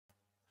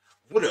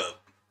What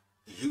up,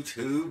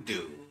 YouTube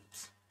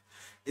dudes?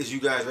 Is you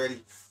guys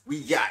ready?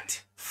 We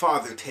got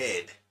Father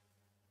Ted,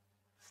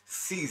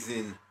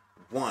 Season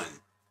 1,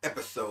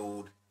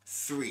 Episode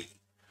 3.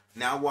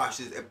 Now I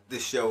watched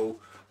this show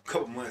a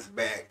couple months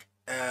back.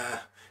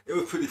 It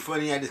was pretty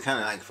funny. I just kind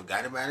of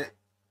forgot about it.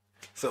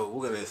 So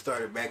we're going to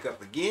start it back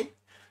up again.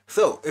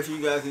 So if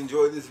you guys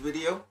enjoyed this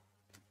video,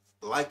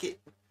 like it.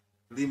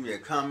 Leave me a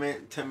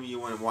comment. Tell me you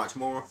want to watch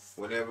more.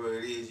 Whatever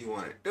it is you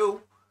want to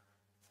do.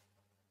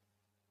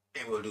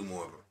 And we'll do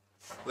more of them.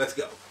 Let's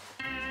go.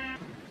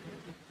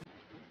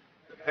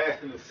 The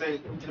Passion of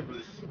Saint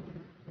Tiberius.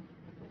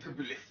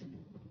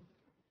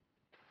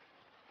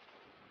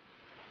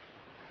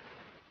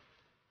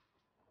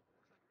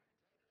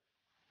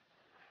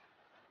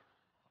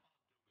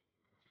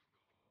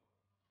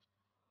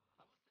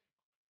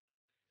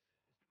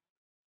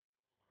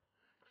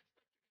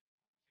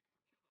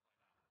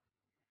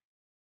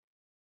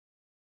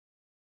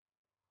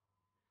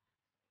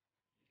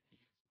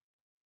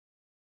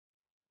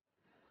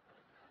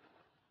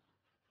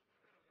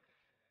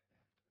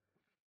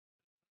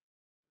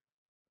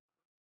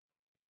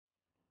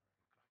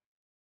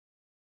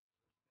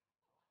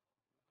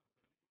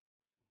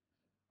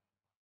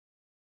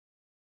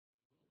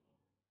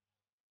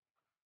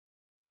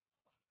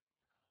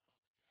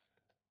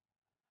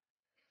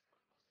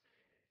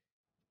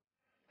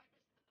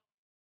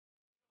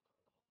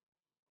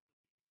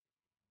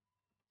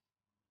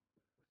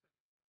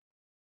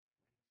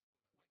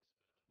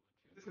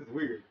 This is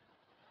weird.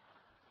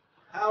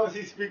 How is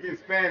he speaking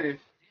Spanish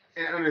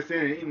and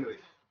understanding English?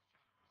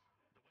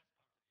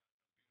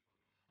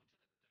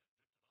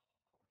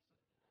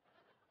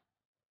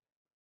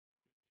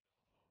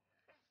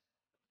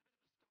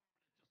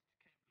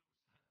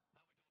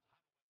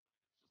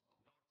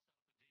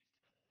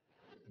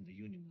 And the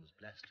union was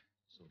blessed,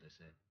 so they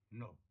say.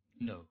 No.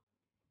 No.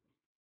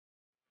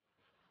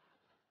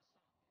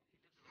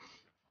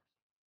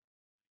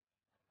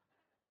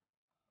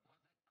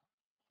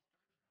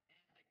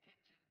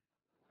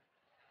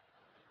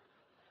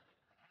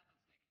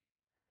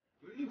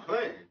 What are you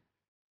playing?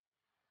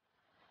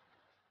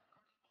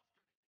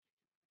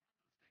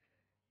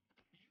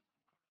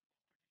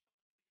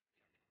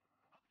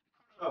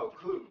 Oh,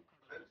 Clue.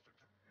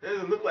 That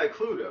doesn't look like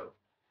Clue though.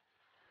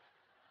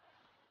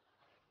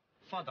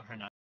 Father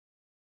Hernandez.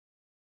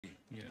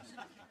 Yes.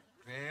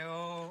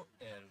 Creo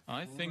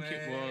I think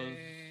it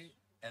was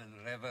el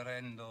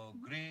Reverendo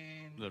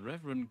Green the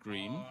Reverend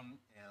Green con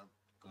el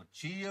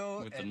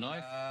cuchillo with the en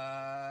knife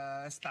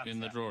la estancia. in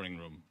the drawing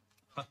room.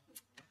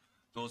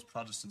 Those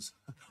Protestants,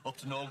 up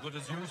to no good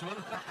as usual.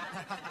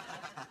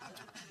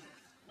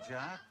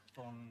 Jack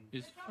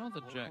Is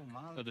Father Jack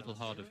a little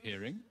hard of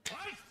hearing?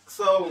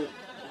 So,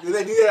 do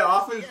they do that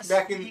often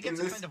back in he gets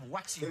a this kind of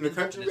waxy in the bit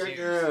country in his back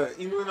ears.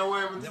 in England or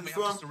wherever Then this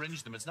we is have to from?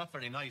 syringe them. It's not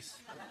very nice.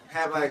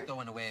 Have like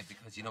Going away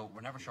because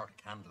we're never short of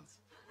candles.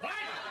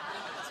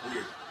 it's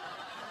weird.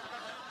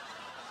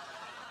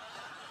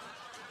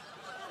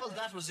 Well,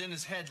 that was in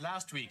his head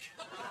last week.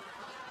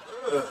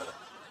 Ugh.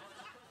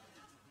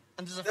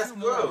 And there's a That's few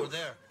more over gross.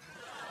 there.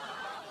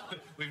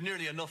 We've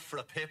nearly enough for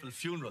a papal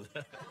funeral.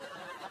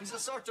 He's a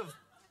sort of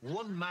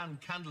one-man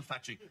candle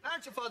factory.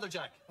 Aren't you, Father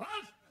Jack? What?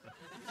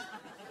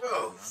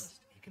 Gross.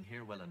 He can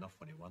hear well enough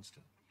when he wants to.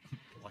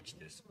 Watch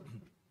this.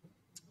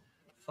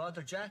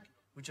 Father Jack,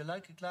 would you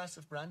like a glass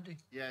of brandy?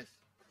 Yes.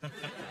 You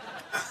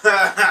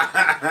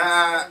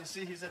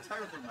see, he's a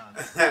terrible man.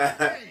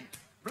 Hey,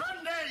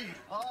 brandy!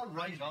 All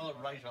right.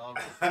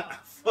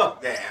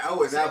 Fuck that. I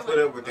would not put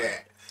up with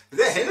that. Is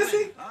that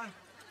Hennessy? Huh?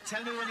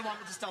 Tell me when you want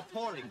me to stop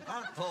pouring.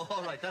 Huh? Oh,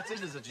 all right, that's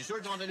it, is it? You sure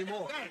don't want any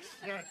more?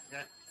 Yes.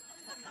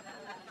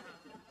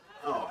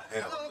 Oh,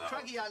 hell Hello, no.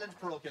 Craggy Island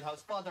Parochial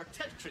House. Father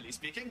Ted Trilly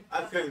speaking.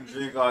 I couldn't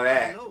drink all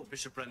that Hello,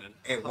 Bishop Brennan.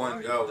 in How one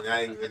are you? go.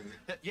 Not even.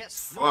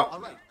 Yes. No, Fuck all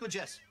no. right. Good,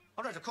 yes.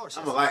 All right, of course.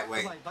 I'm yes. a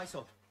lightweight. Bye, bye,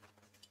 so.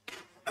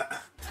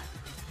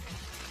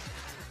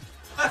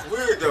 That's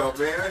weird though,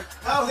 man.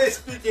 How are they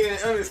speaking and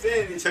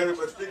understanding each other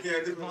but speaking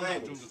a different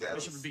language?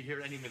 Bishop will be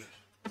here any minute.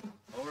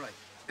 All right.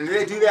 And do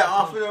they do that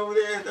often over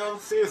there though?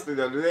 Seriously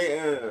though, do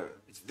they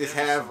just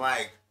have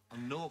like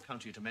On no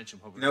account are you to mention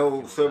what we're no talking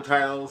about.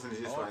 subtitles and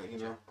just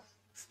Oh,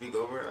 speak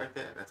over it like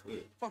that? That's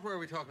weird. What were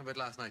we talking about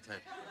last night,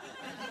 Ted?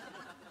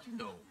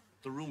 No,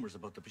 the rumours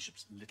about the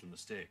bishop's little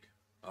mistake.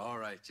 All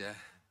right, yeah.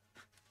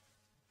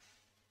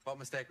 What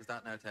mistake was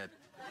that now, Ted?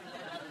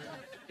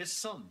 His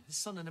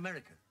son in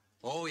America.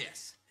 Oh,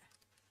 yes.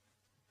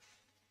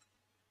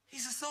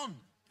 He's a son.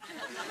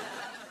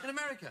 In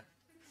America.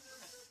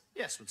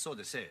 Yes, well, so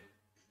they say.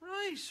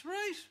 Right.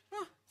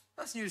 Huh,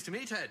 that's news to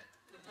me, Ted.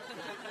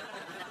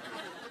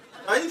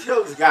 Why you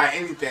tell this guy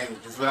anything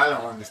is what I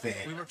don't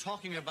understand. We were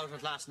talking about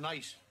it last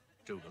night,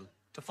 Dougal,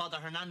 to Father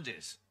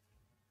Hernandez.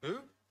 Who?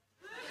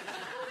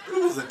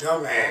 Who's a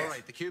dumbass? All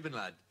right, the Cuban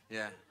lad.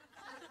 Yeah.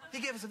 He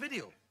gave us a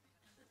video.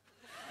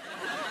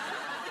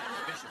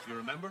 Bishop, you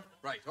remember?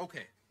 Right,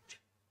 okay.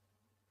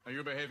 Are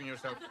you behaving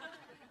yourself?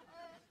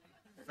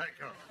 Thank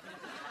you.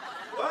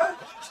 What?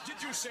 What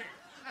did you say?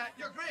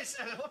 Your Grace,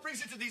 what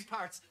brings you to these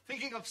parts?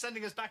 Thinking of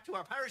sending us back to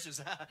our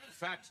parishes?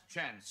 Fat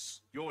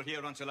chance you're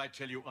here until I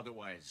tell you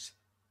otherwise.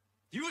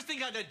 Do you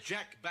think I'd let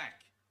Jack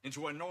back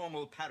into a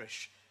normal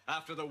parish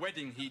after the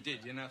wedding he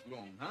did in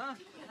Athlone, huh?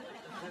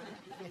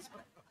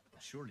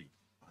 Surely,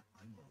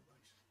 I'm all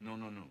right.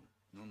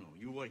 No.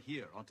 You were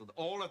here until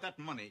all of that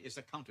money is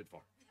accounted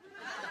for.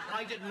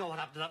 I didn't know what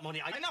happened to that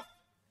money. Enough!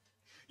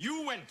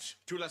 You went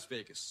to Las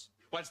Vegas,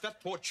 whilst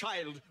that poor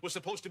child was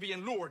supposed to be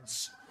in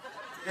Lourdes.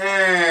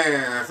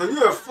 Damn, so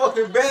you're a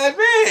fucking bad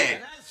man.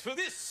 And as for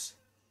this,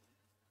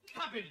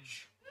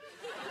 cabbage.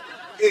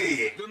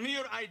 Idiot. The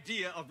mere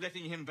idea of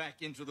letting him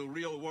back into the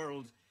real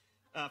world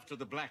after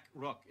the Black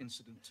Rock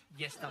incident.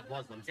 Yes, that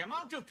was one. The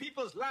amount of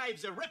people's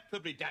lives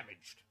irreparably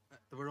damaged.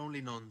 There were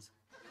only nuns.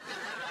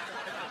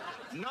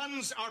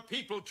 Nuns are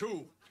people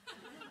too.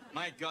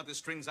 My God, the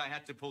strings I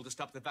had to pull to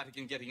stop the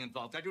Vatican getting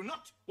involved. I do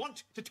not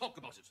want to talk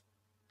about it.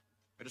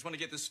 I just want to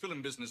get this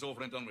film business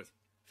over and done with.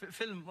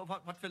 Film?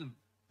 What film?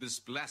 This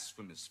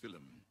blasphemous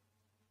film.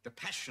 The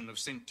Passion of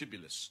St.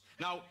 Tibulus.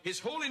 Now, His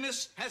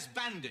Holiness has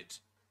banned it.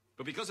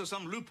 But because of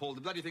some loophole,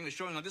 the bloody thing is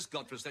showing on this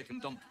godforsaken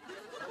dump.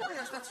 Oh,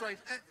 yes, that's right.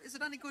 Is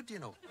it any good, do you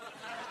know?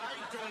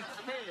 I don't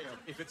care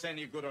if it's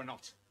any good or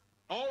not.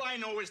 All I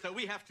know is that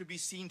we have to be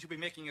seen to be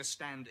making a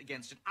stand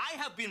against it. I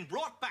have been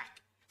brought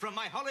back from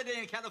my holiday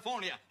in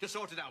California to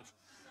sort it out.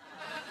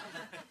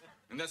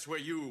 And that's where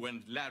you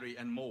and Larry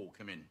and Mo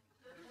come in.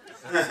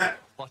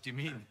 What do you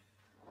mean?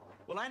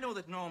 Well, I know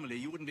that normally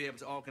you wouldn't be able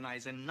to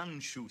organize a nun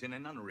shoot in a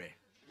nunnery.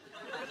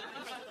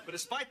 But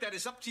despite that,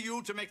 it's up to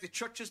you to make the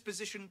church's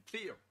position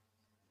clear.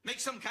 Make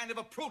some kind of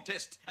a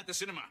protest at the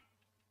cinema.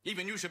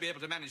 Even you should be able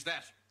to manage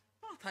that.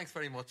 Oh, thanks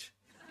very much.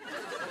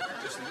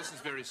 Listen, this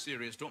is very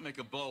serious. Don't make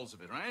a balls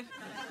of it, right?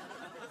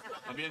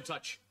 I'll be in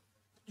touch.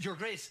 Your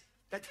Grace,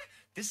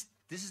 this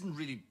isn't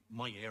really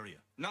my area.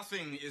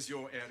 Nothing is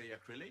your area,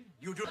 Crilly.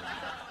 You do...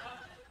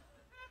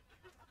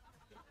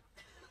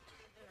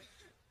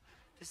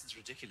 This is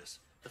ridiculous.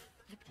 The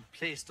flipping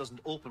place doesn't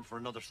open for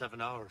another 7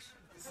 hours.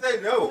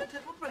 Say no. What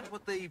about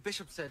what the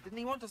bishop said? Didn't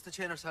he want us to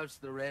chain ourselves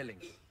to the railing?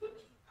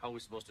 How are we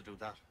supposed to do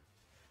that?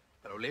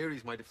 Well,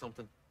 O'Leary's might have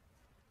something.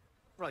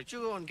 Right, you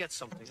go and get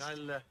something.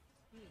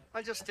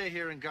 I'll just stay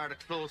here and guard a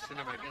close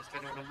cinema against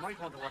anyone who might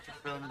want to watch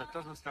a film that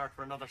doesn't start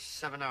for another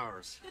 7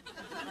 hours.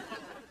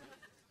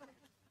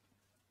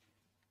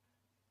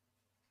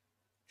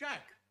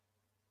 Jack,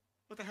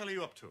 what the hell are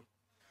you up to?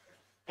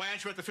 Why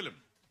aren't you at the film?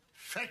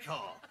 Feck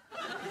off.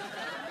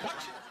 What?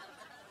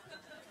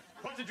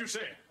 What did you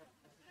say?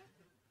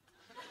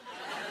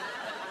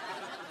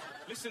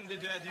 Listen,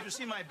 did you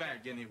see my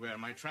bag anywhere,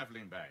 my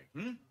traveling bag,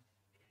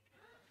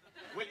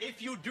 Well,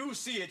 if you do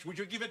see it, would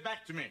you give it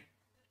back to me?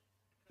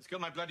 It's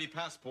got my bloody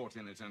passport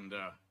in it and,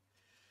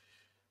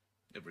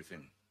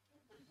 everything.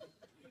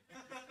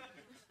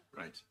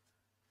 Right.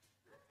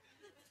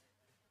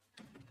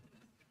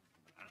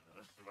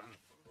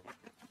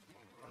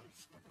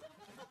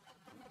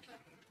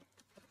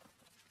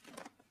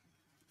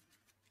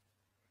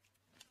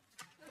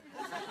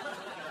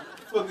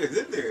 What the fuck is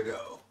in there,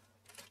 though?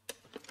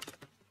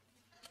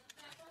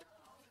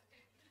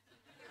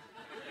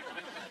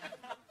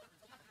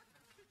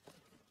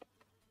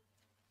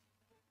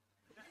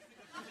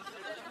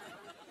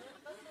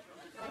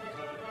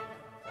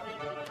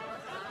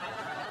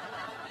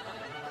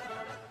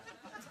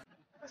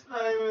 That's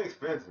not even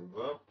expensive,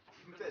 bro.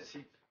 It's that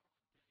cheap.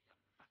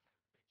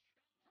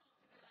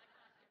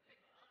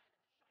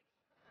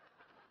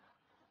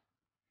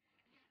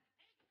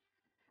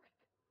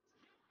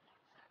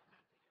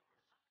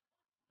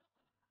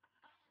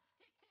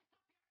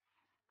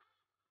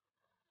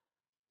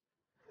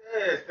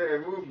 Yes,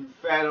 that movie,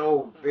 fat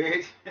old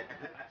bitch.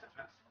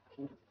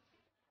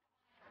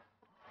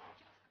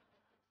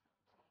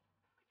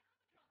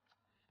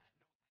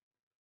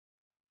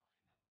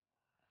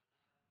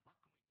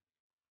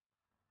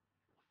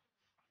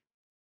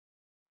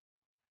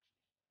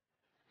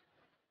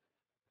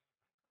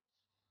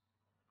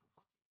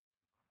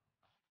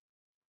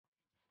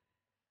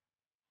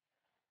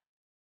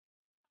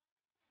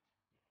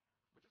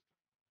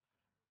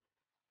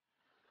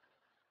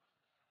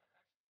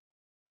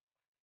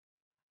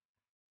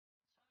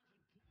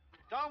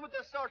 Down with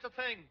this sort of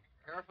thing.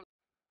 Careful.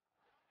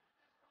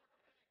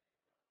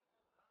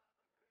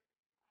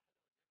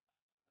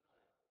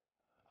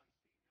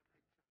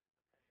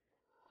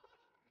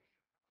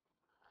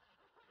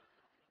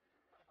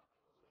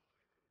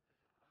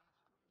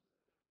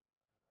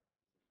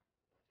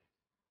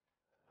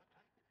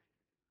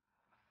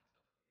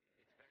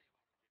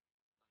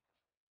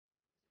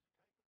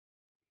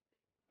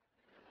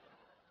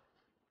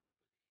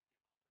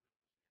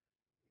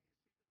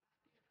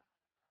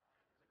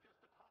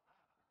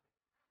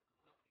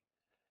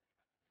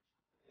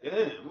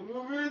 Yeah,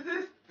 what movie is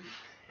this?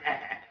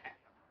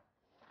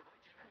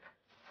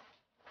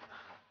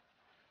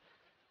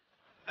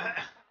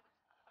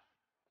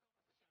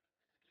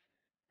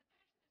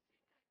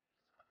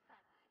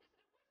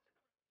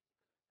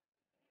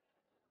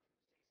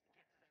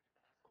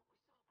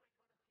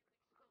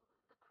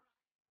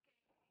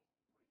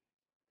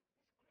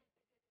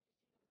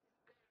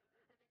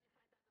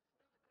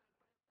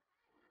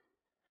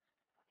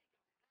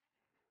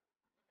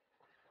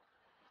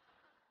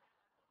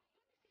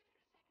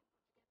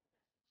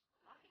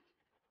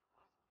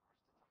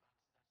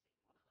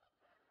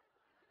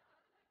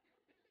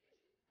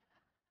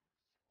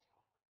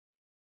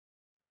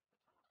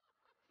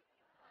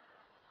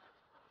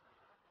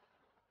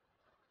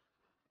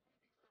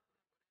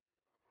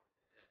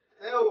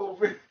 Yo,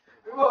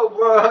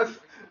 bro.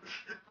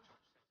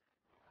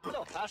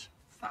 Hello, Pat.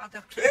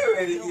 Father, They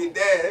ready to get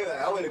that. They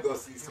like, I want to go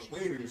see some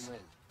wieners.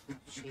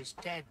 she's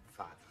dead,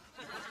 Father.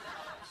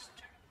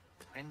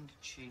 When did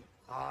she?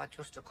 Oh,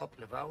 just a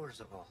couple of hours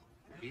ago.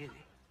 Really?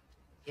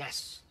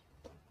 Yes.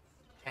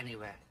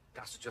 Anyway,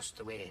 that's just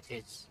the way it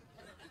is.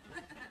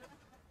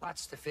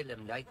 What's the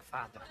film like,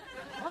 Father?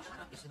 What?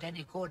 Is it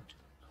any good?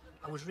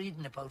 I was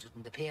reading about it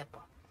in the paper.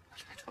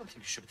 I don't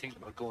think you should be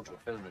thinking about going to a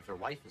film if your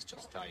wife has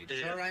just died.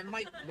 Sure, I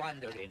might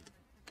wander in.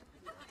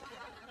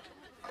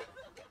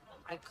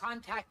 I'll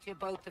contact you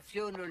about the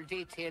funeral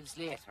details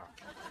later.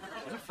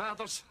 Well,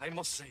 fathers, I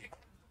must say,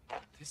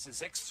 this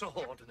is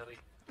extraordinary.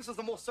 This is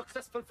the most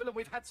successful film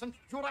we've had since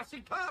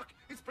Jurassic Park.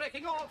 It's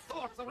breaking all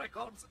sorts of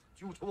records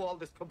due to all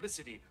this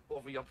publicity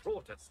over your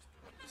protest.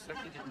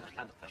 Certainly didn't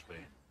plan it that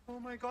way. Oh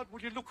my God,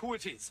 would you look who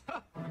it is?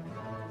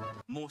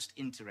 Most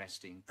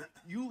interesting.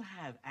 You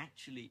have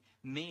actually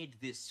made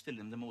this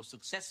film the most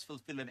successful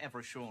film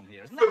ever shown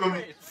here. Isn't that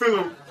great?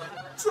 Film.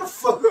 Shut the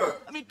fuck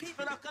up. I mean,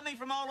 people are coming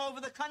from all over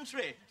the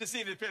country to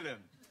see the film.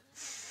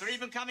 They're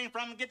even coming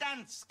from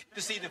Gdansk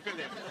to see the film.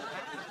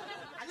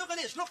 And look at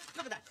this. Look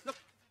at that. Look.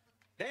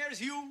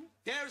 There's you,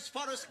 there's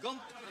Forrest Gump,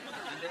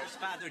 and there's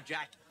Father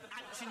Jack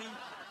actually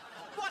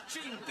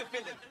watching the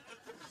film.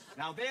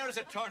 Now, there's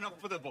a turn up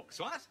for the books,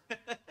 what?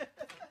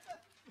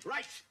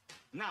 Right.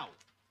 Now,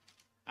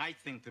 I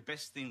think the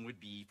best thing would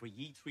be for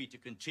ye three to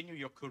continue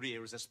your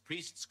careers as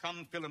priests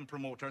come film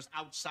promoters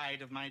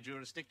outside of my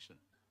jurisdiction.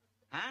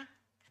 Huh?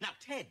 Now,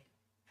 Ted,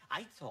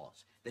 I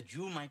thought that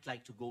you might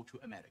like to go to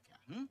America.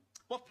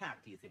 What part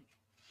do you think?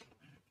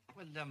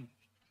 Well,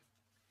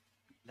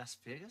 Las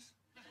Vegas?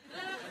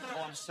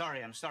 Oh, I'm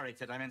sorry,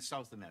 Ted. I meant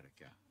South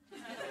America.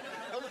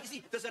 Oh, look, you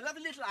see, there's a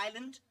lovely little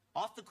island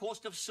off the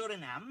coast of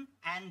Suriname,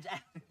 and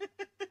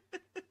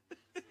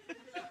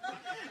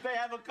they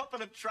have a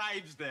couple of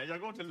tribes there. You're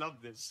going to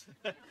love this.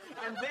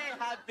 And they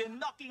have been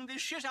knocking the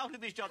shit out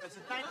of each other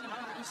since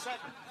 1907.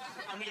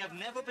 And we have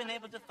never been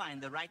able to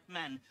find the right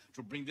man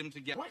to bring them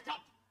together. Wake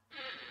up!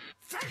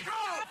 Take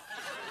off!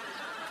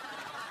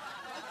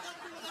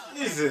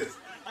 Jesus.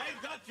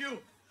 I've got you.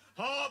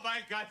 Oh, my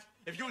God.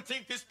 If you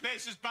think this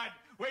place is bad,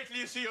 wait till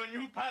you see your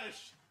new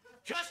parish.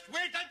 Just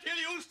wait until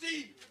you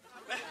see.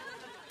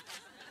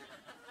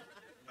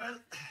 Well,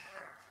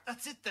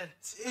 that's it then.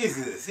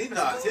 Jesus, he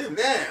knocked him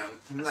down.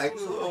 Like,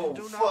 oh,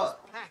 Do fuck.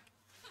 not pack.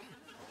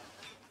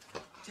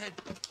 Ted,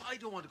 I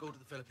don't want to go to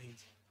the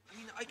Philippines. I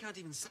mean, I can't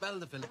even spell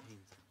the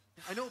Philippines.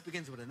 I know it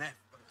begins with an F,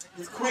 but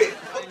Just quit.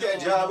 Fuck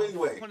that job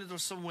anyway. If only there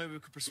was some way we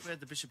could persuade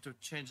the bishop to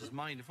change his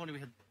mind. If only we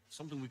had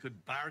something we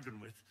could bargain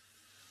with.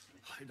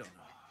 I don't know.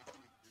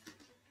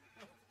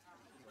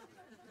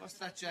 What's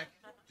that, Jack?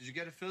 Did you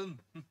get a film?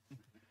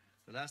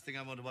 The last thing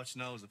I want to watch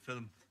now is a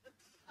film.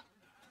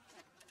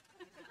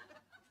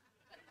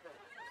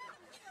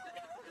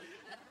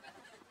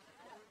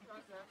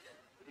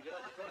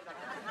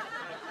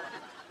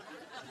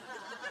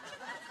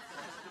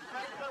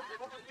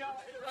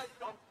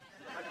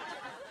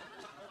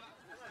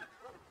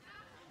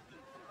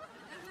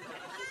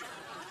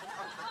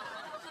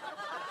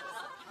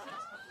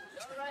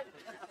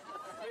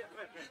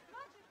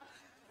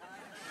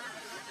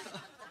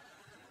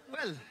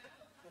 Well,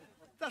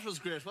 that was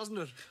great, wasn't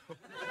it?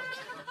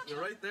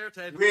 you're right there,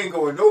 Ted. We ain't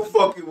going no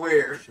fucking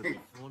where. Should we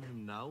phone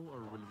him now, or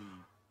will we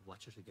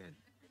watch it again?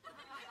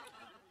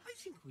 I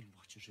think we'll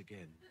watch it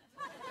again.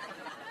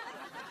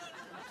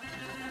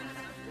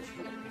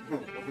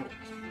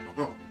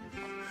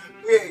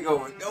 We ain't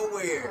going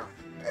nowhere.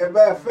 As a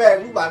matter of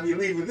fact, we might be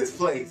leaving this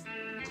place.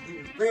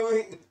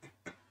 Really?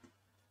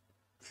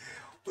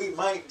 We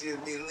might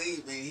just be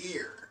leaving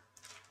here.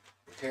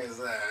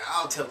 Because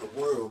I'll tell the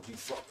world you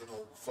fucking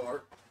old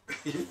fart.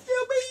 You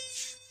feel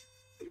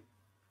me?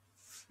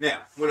 Now,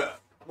 what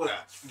up? What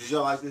up? Did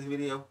y'all like this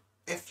video?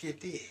 If you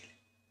did,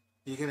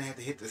 you're gonna have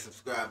to hit the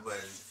subscribe button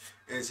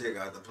and check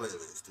out the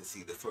playlist to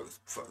see the first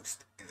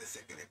and the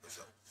second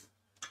episode.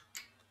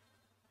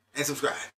 And subscribe.